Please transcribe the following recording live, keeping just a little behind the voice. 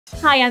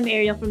Hi, I'm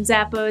Ariel from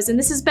Zappos, and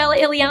this is Bella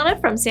Iliana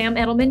from Sam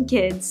Edelman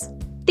Kids.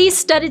 These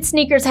studded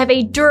sneakers have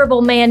a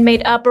durable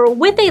man-made upper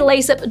with a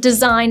lace-up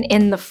design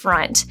in the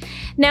front.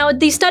 Now,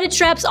 the studded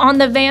straps on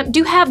the vamp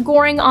do have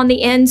goring on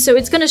the end, so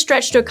it's going to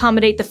stretch to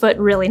accommodate the foot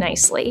really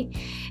nicely.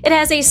 It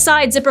has a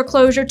side zipper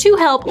closure to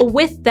help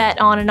with that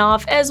on and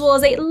off, as well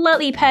as a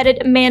lightly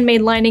padded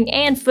man-made lining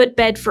and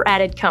footbed for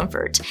added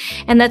comfort.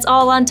 And that's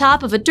all on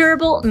top of a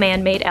durable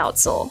man-made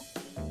outsole.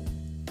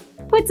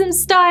 Put some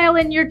style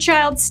in your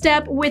child's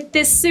step with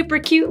this super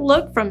cute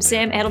look from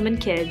Sam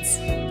Edelman Kids.